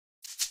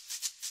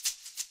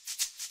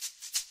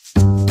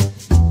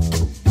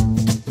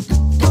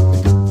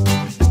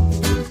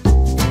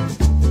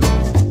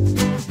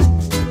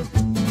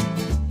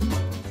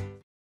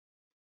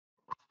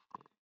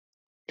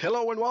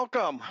Hello and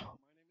welcome. My name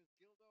is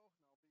Gildo,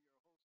 and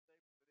I'll be your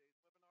host today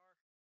for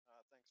today's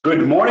webinar. Thanks for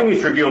Good morning,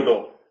 Mr.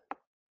 Gildo.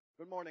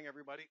 Good morning,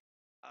 everybody.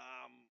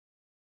 Um,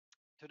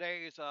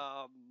 Today is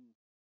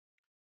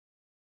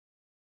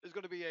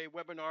going to be a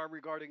webinar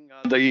regarding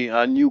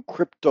the new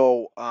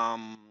crypto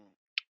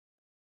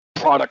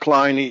product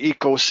line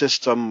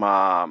ecosystem.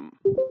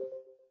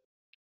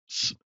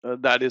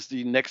 That is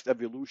the next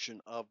evolution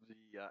of the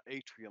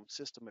Atrium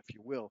system, if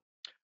you will,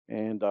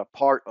 and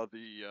part of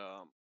the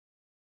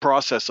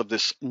process of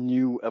this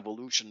new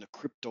evolution, the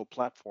crypto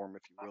platform,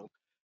 if you will,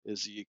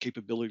 is the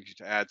capability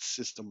to add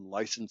system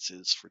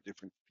licenses for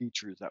different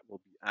features that will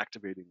be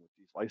activating with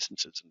these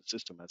licenses in the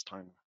system as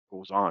time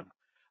goes on,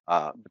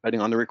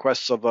 depending on the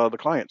requests of the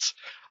clients.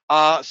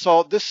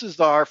 So this is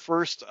our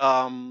first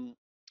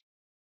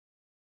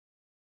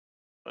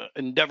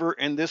endeavor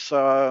in this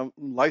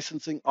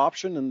licensing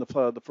option, and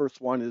the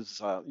first one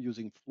is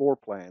using floor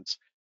plans,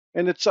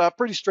 and it's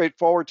pretty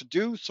straightforward to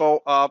do.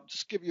 So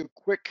just give you a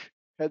quick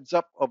heads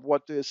up of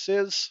what this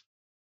is.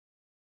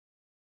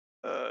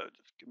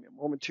 Just give me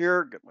a moment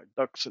here, get my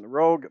ducks in a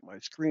row, get my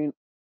screen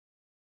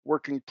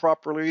working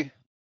properly.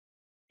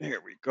 Here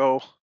we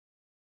go.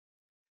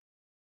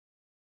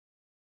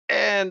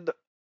 And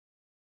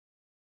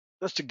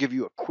just to give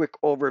you a quick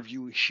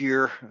overview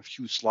here, a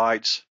few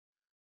slides.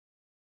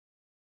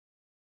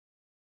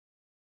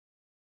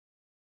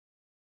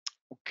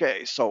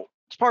 Okay, so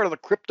it's part of the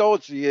crypto.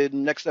 It's the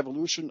next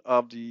evolution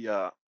of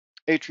the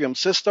Atrium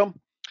system.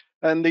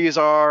 And these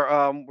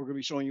are, we're going to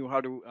be showing you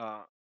how to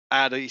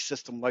add a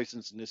system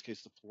license, in this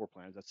case, the floor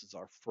plans. This is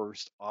our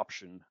first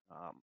option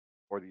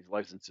for these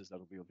licenses that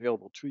will be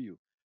available to you.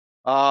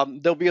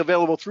 They'll be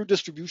available through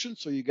distribution,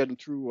 so you get them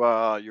through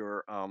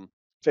your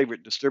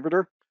favorite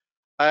distributor.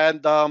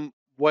 And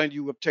when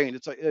you obtain,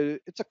 it's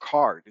a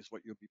card is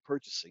what you'll be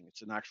purchasing.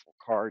 It's an actual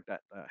card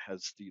that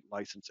has the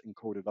license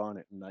encoded on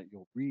it, and that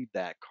you'll read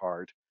that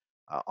card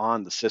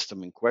on the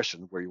system in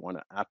question where you want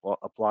to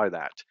apply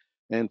that.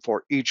 And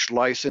for each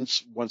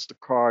license, once the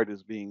card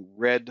is being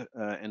read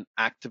and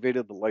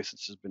activated, the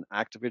license has been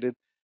activated,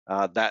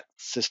 that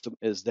system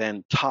is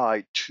then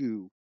tied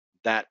to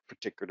that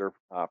particular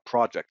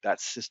project, that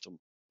system.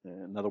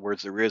 In other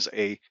words, there is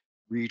a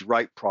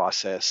read-write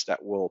process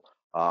that will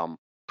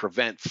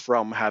prevent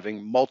from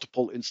having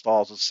multiple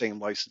installs of the same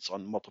license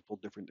on multiple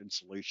different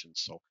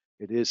installations. So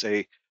it is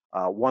a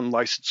one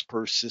license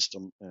per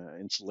system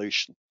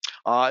installation.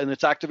 And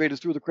it's activated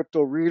through the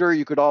crypto reader.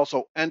 You could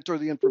also enter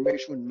the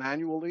information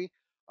manually,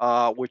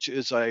 which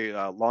is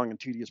a long and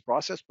tedious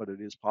process, but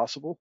it is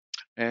possible.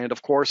 And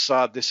of course,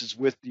 this is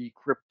with the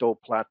crypto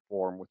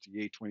platform with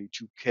the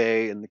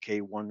A22K and the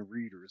K1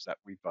 readers that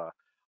we've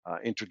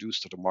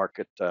introduced to the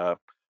market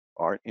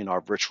in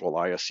our virtual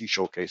ISC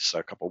showcase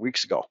a couple of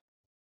weeks ago.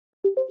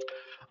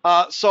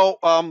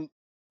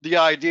 The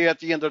idea at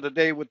the end of the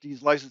day with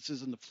these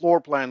licenses and the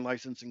floor plan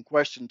license in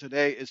question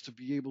today is to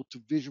be able to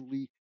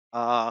visually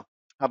have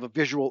a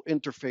visual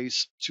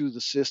interface to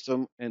the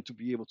system and to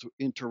be able to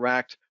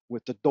interact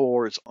with the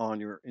doors on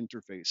your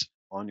interface,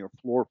 on your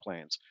floor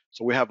plans.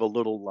 So we have a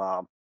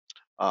little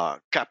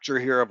capture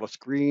here of a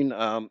screen.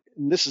 And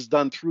this is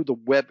done through the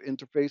web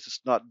interface.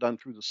 It's not done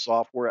through the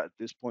software at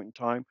this point in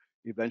time.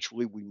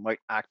 Eventually, we might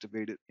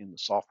activate it in the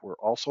software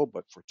also,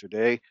 but for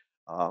today,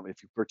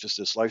 if you purchase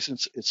this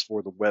license, it's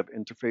for the web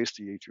interface,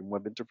 the Atrium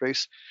web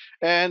interface.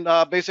 And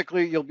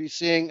basically, you'll be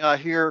seeing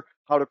here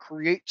how to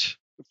create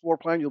the floor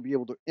plan. You'll be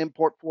able to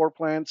import floor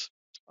plans,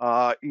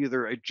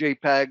 either a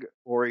JPEG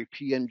or a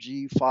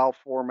PNG file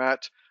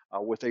format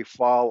with a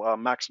file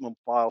maximum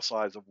file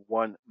size of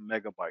 1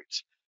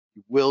 megabyte.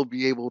 You will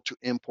be able to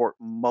import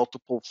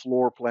multiple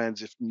floor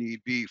plans if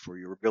need be for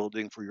your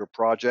building, for your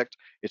project.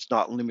 It's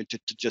not limited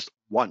to just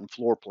one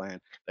floor plan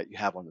that you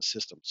have on the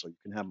system. So you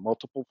can have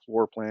multiple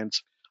floor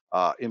plans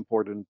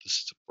imported into the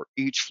system. For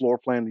each floor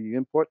plan that you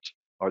input,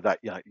 or that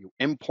you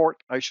import,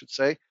 I should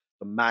say,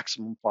 the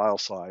maximum file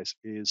size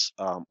is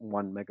 1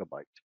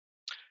 megabyte.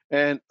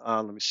 And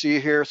let me see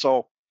here.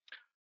 So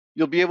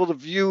you'll be able to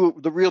view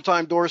the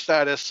real-time door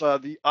status,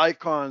 the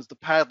icons, the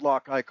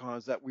padlock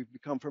icons that we've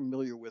become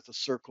familiar with, a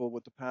circle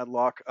with the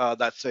padlock.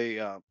 That's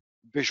a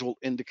visual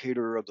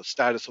indicator of the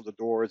status of the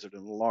door. Is it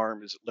an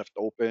alarm? Is it left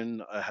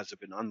open? Has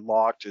it been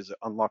unlocked? Is it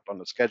unlocked on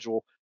the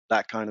schedule?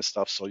 That kind of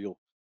stuff. So you'll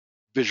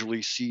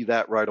visually see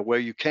that right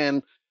away. You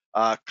can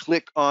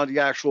click on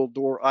the actual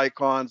door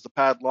icons, the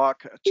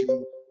padlock,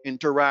 to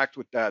interact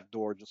with that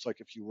door, just like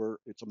if you were,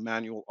 it's a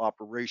manual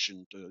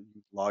operation to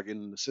log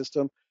in the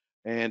system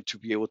and to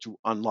be able to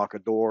unlock a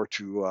door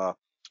to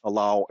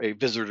allow a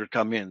visitor to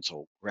come in.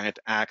 So grant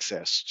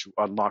access to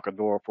unlock a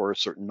door for a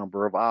certain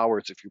number of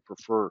hours if you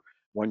prefer.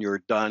 When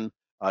you're done,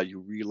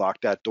 you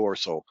relock that door.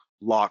 So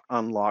lock,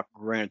 unlock,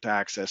 grant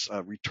access,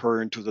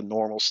 return to the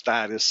normal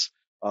status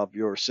of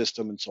your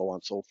system, and so on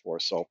and so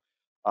forth. So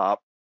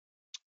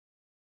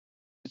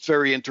it's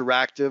very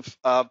interactive.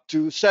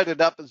 To set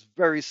it up is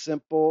very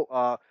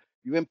simple.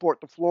 You import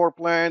the floor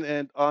plan,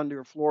 and on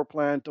your floor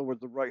plan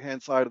towards the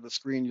right-hand side of the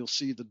screen, you'll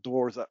see the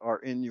doors that are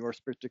in your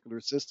particular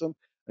system,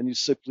 and you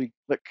simply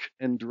click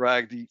and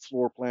drag the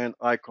floor plan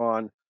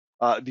icon,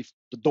 the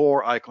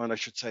door icon, I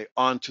should say,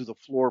 onto the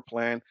floor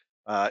plan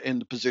in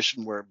the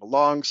position where it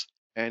belongs.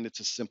 And it's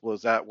as simple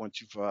as that.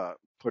 Once you've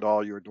put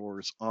all your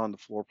doors on the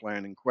floor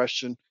plan in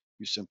question,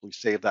 you simply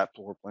save that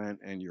floor plan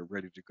and you're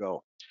ready to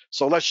go.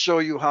 So let's show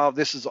you how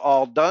this is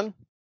all done.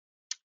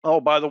 Oh,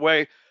 by the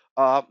way,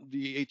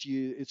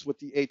 it's with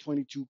the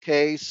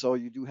A22K, so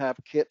you do have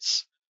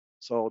kits.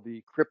 So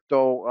the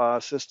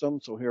KRYPTO system.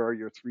 So here are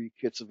your 3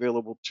 kits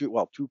available.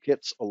 2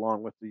 kits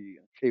along with the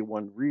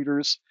K1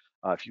 readers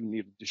if you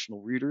need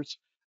additional readers.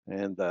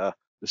 And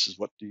this is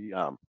what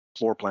the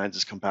floor plans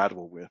is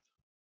compatible with.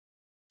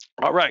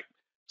 All right.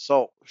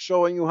 So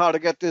showing you how to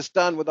get this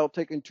done without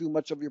taking too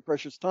much of your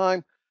precious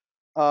time.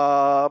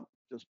 Uh,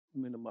 just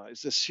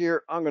minimize this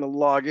here. I'm going to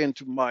log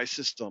into my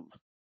system.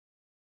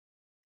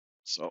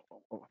 So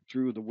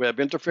through the web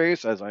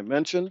interface, as I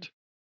mentioned.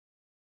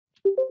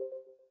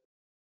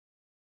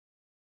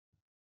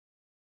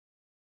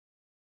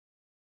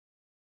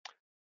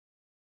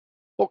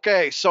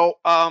 Okay, so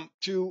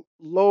to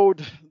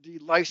load the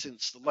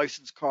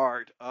license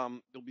card,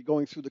 you'll be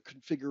going through the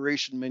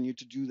configuration menu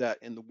to do that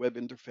in the web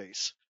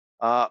interface.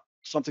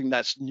 Something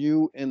that's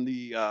new in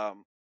the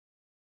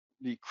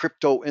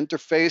KRYPTO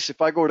interface.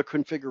 If I go to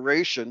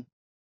configuration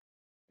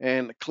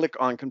and click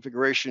on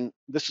configuration,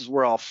 this is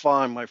where I'll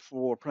find my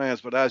floor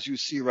plans. But as you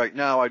see right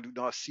now, I do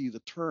not see the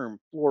term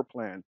floor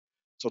plan.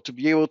 So to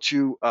be able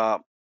to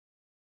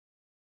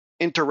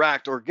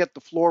interact or get the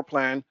floor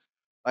plan,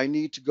 I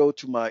need to go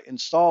to my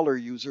installer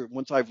user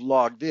once I've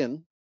logged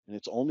in, and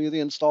it's only the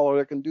installer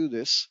that can do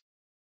this,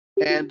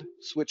 and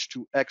switch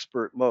to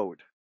expert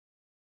mode.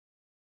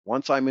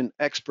 Once I'm in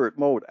expert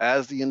mode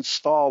as the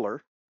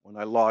installer, when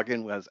I log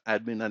in as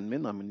admin, I'm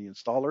in the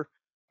installer,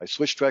 I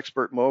switch to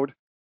expert mode,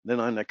 then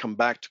when I come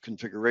back to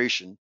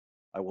configuration,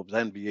 I will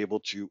then be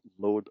able to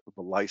load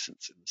the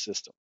license in the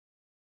system.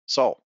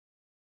 So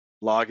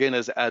log in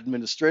as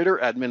administrator,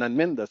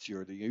 admin, that's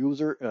the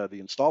user, the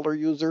installer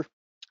user.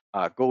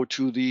 Go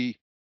to the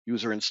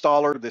user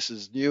installer. This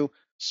is new.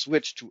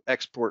 Switch to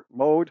export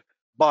mode.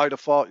 By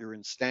default, you're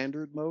in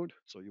standard mode.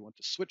 So you want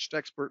to switch to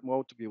expert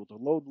mode to be able to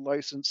load the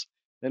license.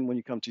 Then when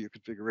you come to your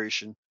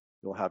configuration,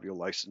 you'll have your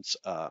license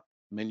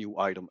menu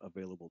item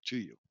available to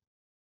you.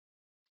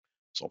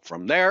 So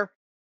from there,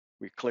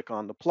 we click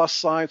on the plus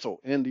sign. So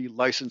in the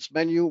license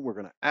menu, we're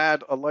going to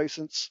add a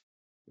license.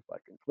 If I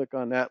can click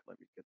on that, let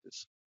me get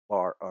this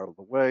bar out of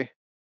the way.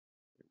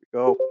 Here we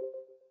go.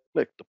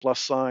 Click the plus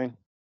sign,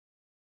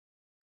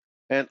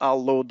 and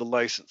I'll load the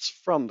license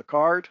from the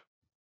card.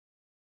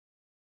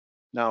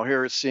 Now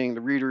here it's seeing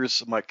the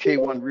readers, my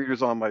K1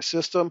 readers on my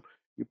system.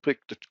 You pick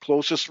the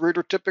closest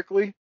reader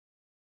typically,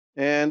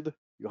 and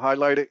you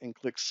highlight it and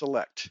click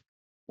select.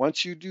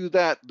 Once you do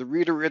that, the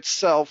reader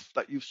itself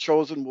that you've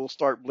chosen will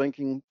start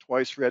blinking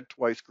twice red,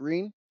 twice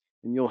green,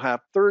 and you'll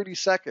have 30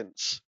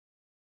 seconds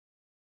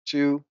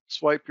to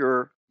swipe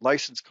your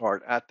license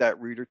card at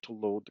that reader to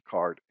load the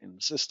card in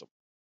the system.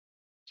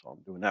 So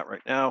I'm doing that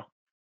right now.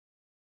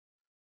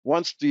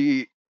 Once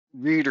the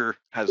reader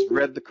has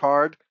read the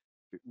card,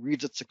 if it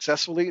reads it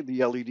successfully,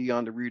 the LED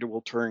on the reader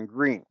will turn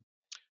green.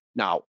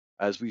 Now,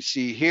 as we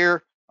see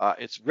here,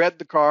 it's read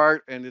the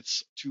card, and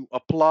it's to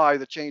apply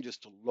the changes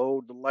to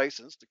load the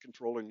license. The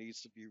controller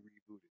needs to be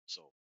rebooted.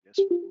 So yes,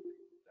 we will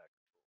reboot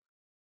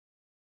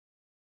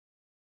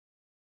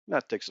that.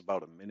 That takes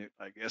about a minute,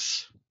 I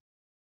guess.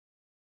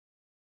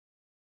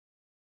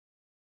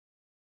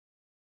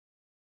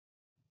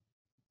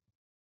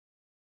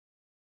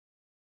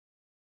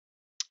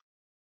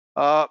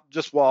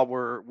 Just while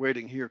we're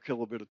waiting here,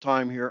 kill a bit of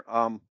time here.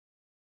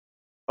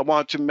 I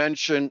want to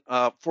mention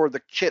for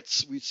the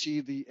kits, we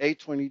see the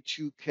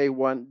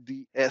A22K1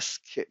 DS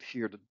kit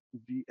here, the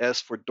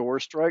DS for door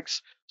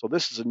strikes. So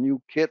this is a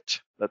new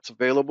kit that's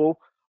available.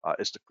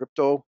 It's the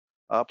KRYPTO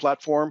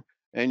platform,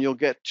 and you'll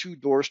get 2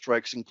 door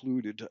strikes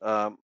included.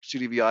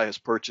 CDVI has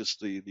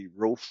purchased the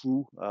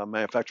ROFU,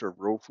 manufacturer of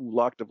ROFU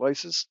lock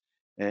devices,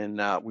 and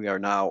we are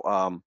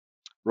now,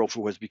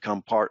 ROFU has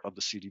become part of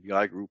the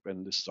CDVI group,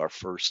 and this is our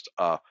first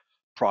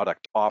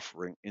product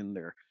offering in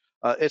there.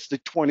 It's the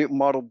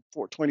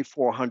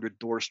 2400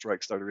 door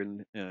strikes that are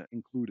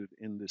included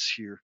in this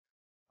here,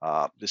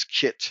 this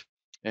kit.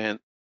 And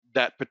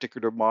that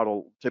particular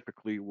model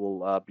typically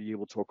will be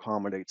able to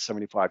accommodate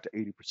 75 to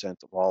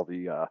 80% of all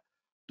the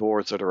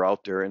doors that are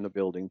out there in the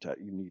building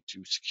that you need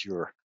to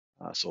secure.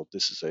 So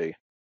this is a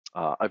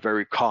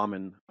very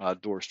common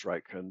door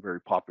strike and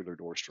very popular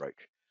door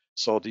strike.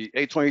 So the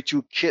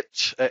A22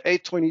 kit,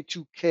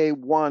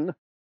 A22K1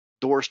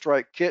 door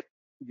strike kit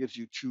gives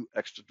you 2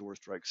 extra door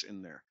strikes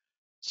in there.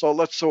 So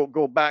let's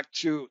go back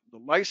to the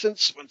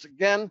license once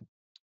again.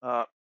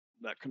 That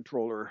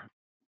controller,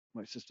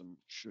 my system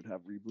should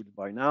have rebooted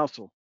by now.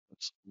 So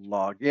let's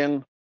log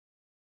in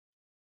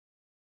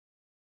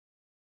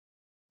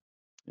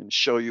and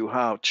show you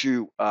how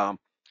to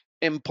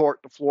import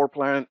the floor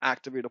plan,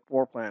 activate a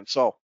floor plan.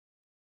 So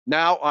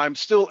Now I'm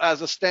still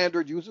as a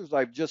standard user. So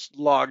I've just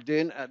logged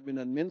in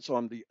admin, so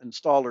I'm the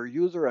installer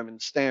user. I'm in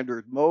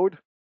standard mode.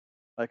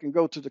 I can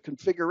go to the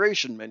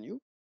configuration menu,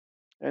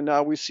 and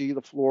now we see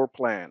the floor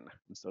plan.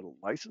 Instead of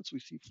license, we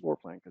see floor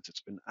plan because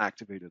it's been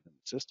activated in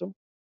the system.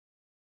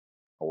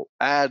 I will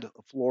add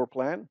a floor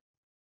plan,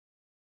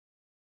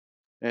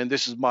 and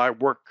this is my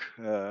work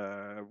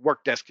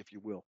desk, if you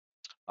will.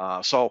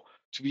 So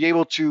to be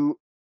able to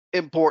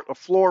import a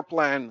floor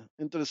plan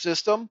into the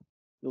system,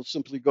 you'll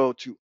simply go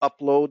to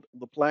upload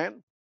the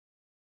plan,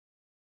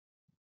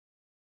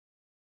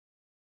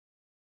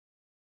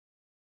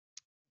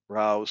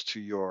 browse to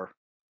your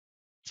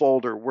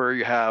folder where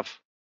you have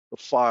the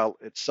file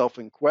itself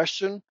in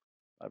question.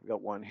 I've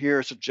got one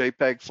here. It's a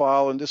JPEG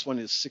file, and this one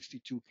is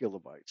 62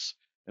 kilobytes.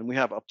 And we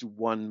have up to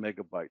 1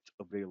 megabyte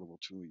available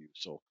to you.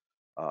 So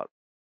uh,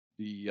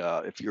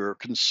 if you're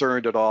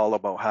concerned at all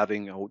about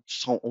having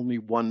only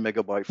 1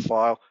 megabyte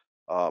file,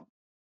 uh,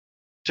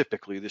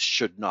 typically this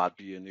should not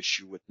be an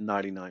issue with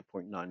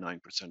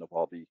 99.99% of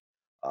all the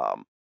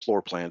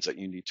floor plans that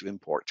you need to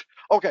import.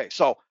 Okay,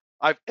 so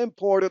I've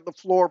imported the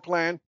floor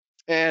plan,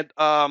 and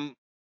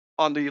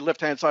on the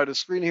left-hand side of the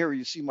screen here,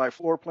 you see my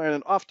floor plan,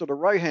 and off to the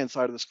right-hand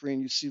side of the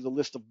screen, you see the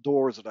list of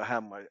doors that I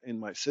have in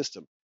my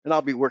system. And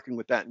I'll be working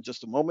with that in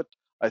just a moment.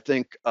 I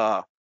think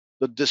the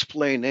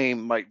display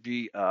name might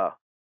be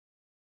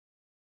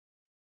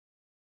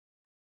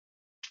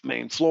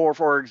main floor,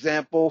 for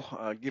example.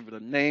 Give it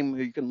a name.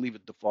 You can leave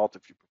it default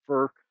if you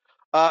prefer.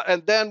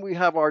 And then we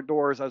have our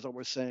doors, as I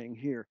was saying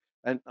here.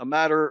 And a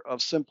matter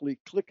of simply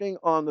clicking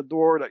on the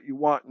door that you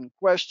want in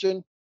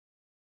question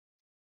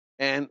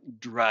and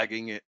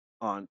dragging it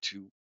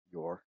onto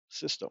your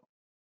system.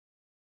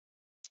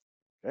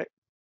 Okay.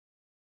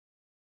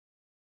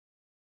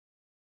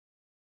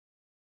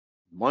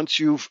 Once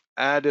you've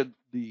added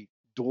the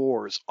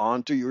doors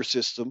onto your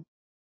system,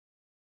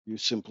 you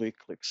simply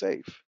click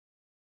save.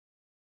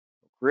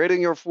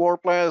 Creating your floor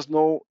plan is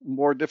no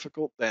more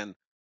difficult than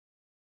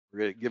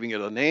giving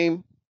it a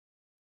name,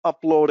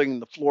 uploading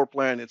the floor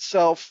plan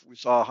itself. We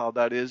saw how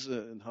that is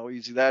and how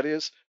easy that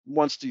is.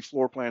 Once the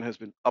floor plan has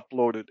been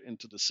uploaded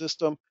into the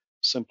system,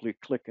 simply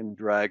click and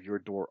drag your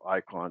door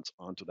icons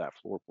onto that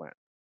floor plan.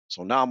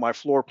 So now my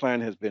floor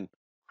plan has been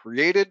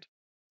created.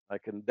 I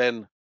can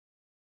then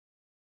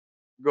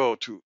go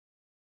to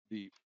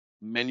the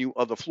menu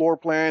of the floor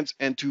plans,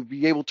 and to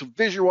be able to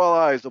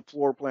visualize the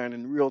floor plan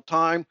in real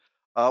time,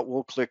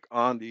 we'll click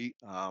on the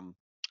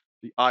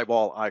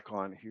eyeball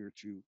icon here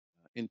to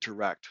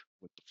interact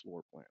with the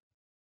floor plan.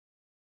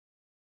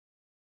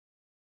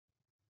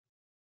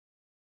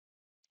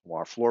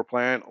 Our floor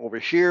plan over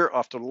here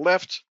off to the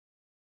left.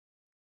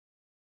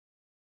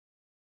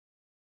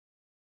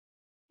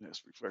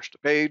 Let's refresh the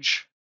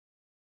page.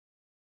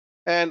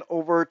 And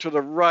over to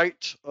the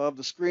right of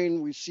the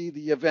screen, we see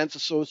the events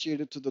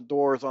associated to the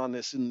doors on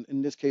this.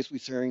 In this case, we're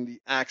seeing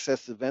the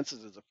access events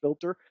as a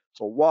filter.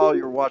 So while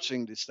you're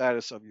watching the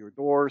status of your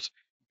doors,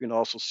 you can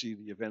also see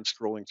the events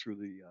scrolling through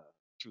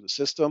the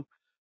system,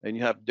 and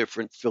you have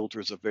different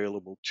filters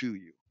available to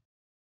you.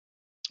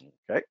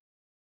 Okay.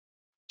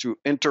 To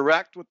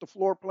interact with the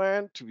floor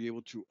plan, to be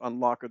able to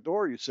unlock a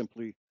door, you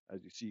simply,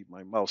 as you see,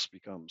 my mouse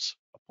becomes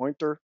a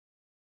pointer.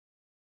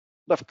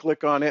 Left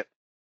click on it,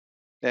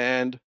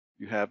 and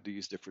you have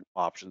these different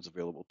options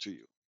available to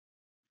you.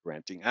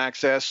 Granting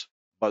access,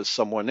 buzz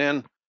someone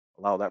in,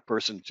 allow that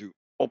person to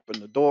open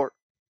the door.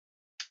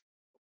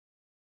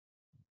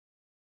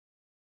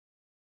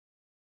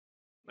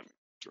 Let me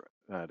try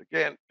that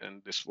again.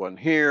 And this one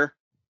here.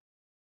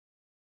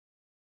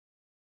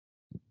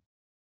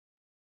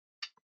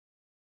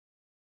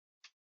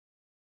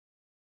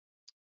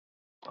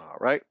 All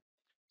right.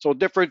 So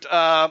different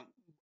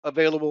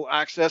available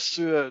access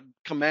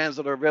commands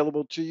that are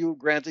available to you.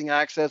 Granting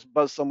access,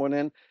 buzz someone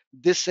in.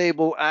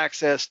 Disable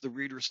access, the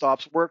reader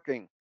stops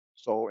working.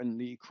 So in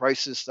the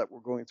crisis that we're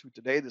going through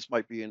today, this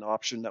might be an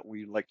option that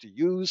we like to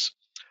use.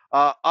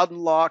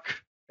 Unlock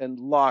and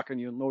lock,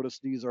 and you'll notice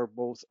these are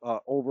both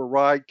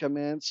override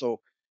commands.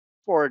 So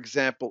for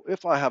example,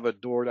 if I have a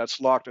door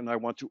that's locked and I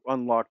want to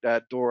unlock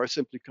that door, I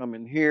simply come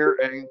in here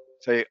and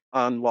say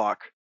unlock.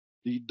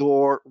 The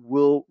door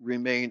will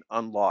remain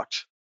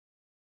unlocked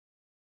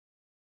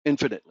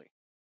infinitely,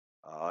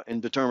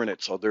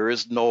 indeterminate. So there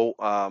is no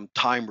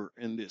timer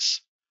in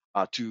this.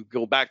 To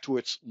go back to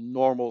its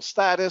normal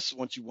status,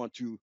 once you want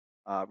to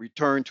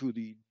return to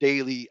the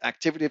daily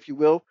activity, if you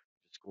will,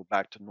 just go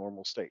back to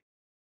normal state.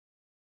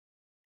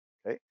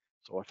 Okay.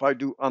 So if I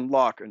do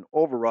unlock and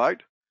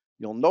override,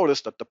 you'll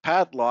notice that the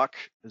padlock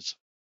is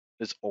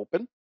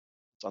open,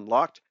 it's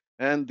unlocked,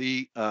 and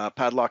the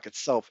padlock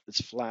itself is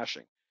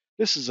flashing.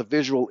 This is a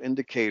visual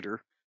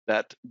indicator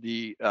that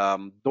the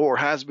door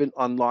has been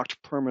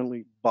unlocked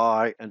permanently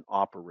by an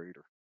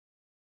operator.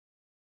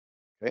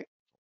 Okay.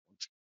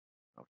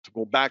 Now, to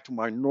go back to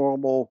my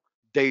normal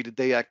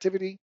day-to-day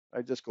activity,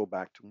 I just go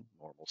back to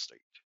normal state.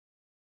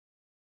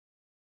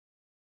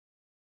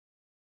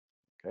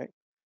 Okay.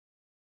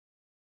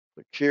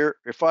 Click here.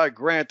 If I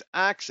grant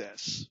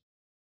access,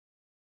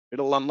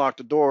 it'll unlock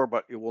the door,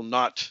 but it will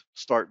not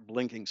start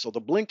blinking. So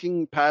the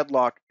blinking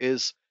padlock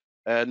is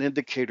an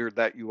indicator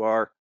that you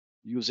are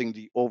using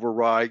the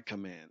override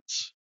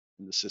commands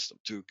in the system.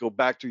 To go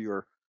back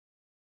to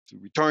to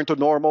return to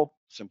normal,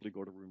 simply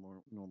go to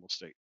normal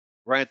state.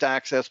 Grant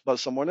access, buzz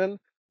someone in,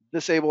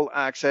 disable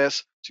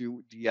access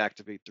to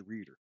deactivate the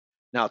reader.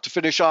 Now, to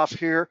finish off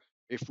here,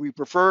 if we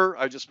prefer,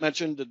 I just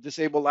mentioned the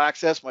disable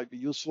access might be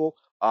useful.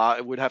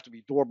 It would have to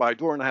be door by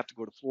door, and I have to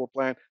go to floor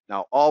plan.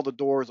 Now, all the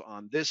doors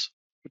on this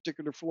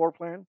particular floor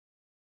plan,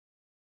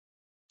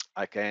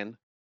 I can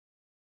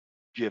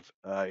give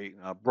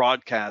a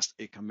broadcast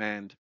a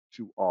command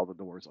to all the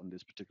doors on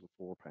this particular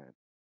floor plan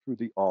through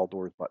the all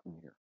doors button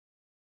here.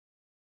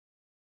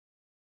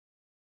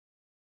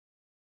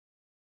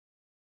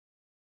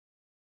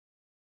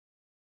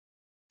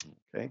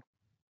 Okay,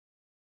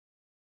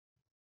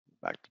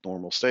 back to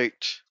normal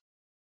state.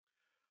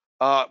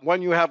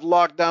 When you have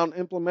lockdown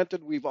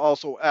implemented, we've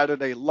also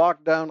added a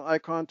lockdown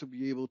icon to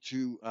be able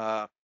to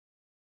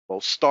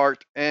both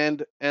start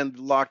and end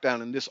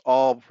lockdown. And this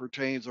all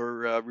pertains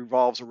or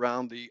revolves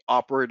around the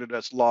operator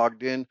that's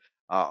logged in.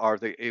 Are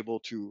they able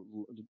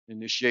to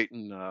initiate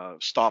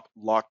and stop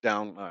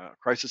lockdown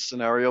crisis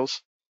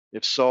scenarios?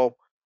 If so,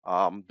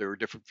 there are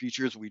different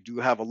features. We do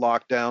have a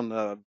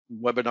lockdown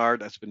webinar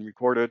that's been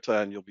recorded,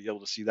 and you'll be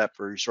able to see that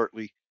very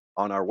shortly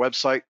on our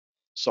website.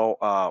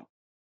 So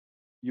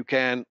you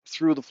can,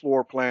 through the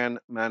floor plan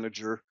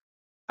manager,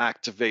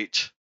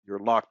 activate your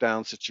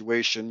lockdown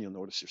situation. You'll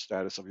notice your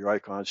status of your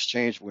icons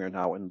changed. We are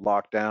now in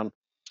lockdown.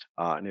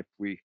 And if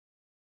we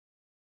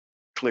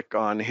click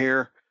on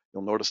here,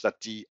 you'll notice that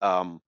the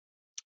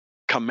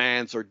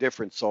commands are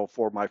different. So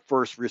for my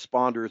first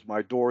responders,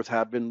 my doors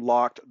have been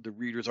locked, the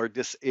readers are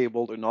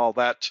disabled, and all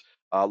that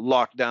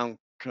lockdown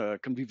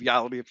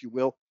conviviality, if you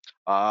will.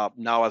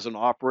 Now, as an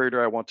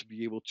operator, I want to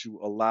be able to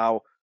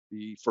allow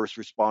the first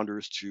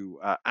responders to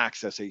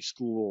access a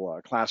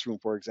school classroom,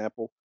 for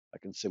example. I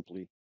can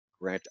simply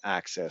grant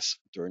access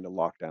during the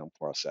lockdown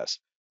process.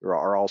 There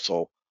are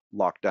also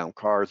lockdown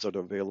cards that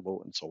are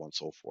available, and so on and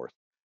so forth.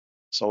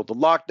 So the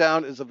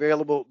lockdown is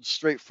available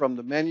straight from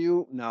the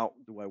menu. Now,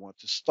 do I want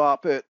to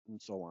stop it?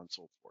 And so on and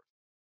so forth.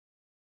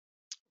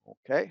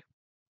 Okay.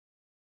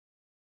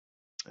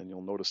 And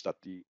you'll notice that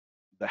the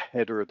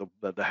header,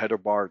 the header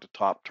bar at the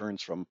top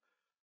turns from,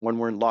 when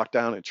we're in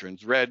lockdown, it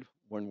turns red.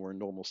 When we're in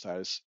normal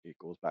status, it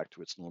goes back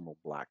to its normal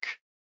black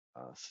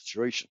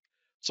situation.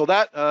 So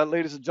that,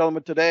 ladies and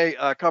gentlemen, today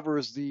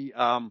covers the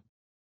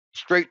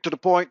straight to the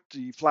point,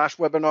 the flash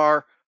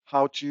webinar,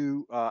 how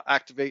to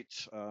activate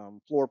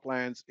floor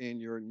plans in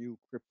your new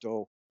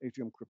crypto,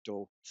 Atrium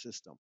crypto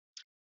system.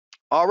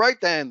 All right,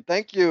 then.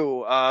 Thank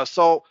you.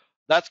 So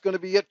that's going to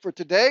be it for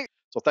today.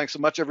 So thanks so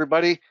much,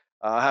 everybody.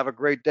 Have a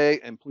great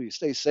day, and please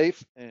stay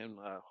safe. And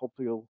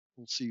hopefully we'll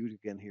see you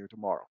again here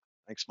tomorrow.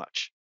 Thanks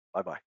much.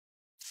 Bye bye.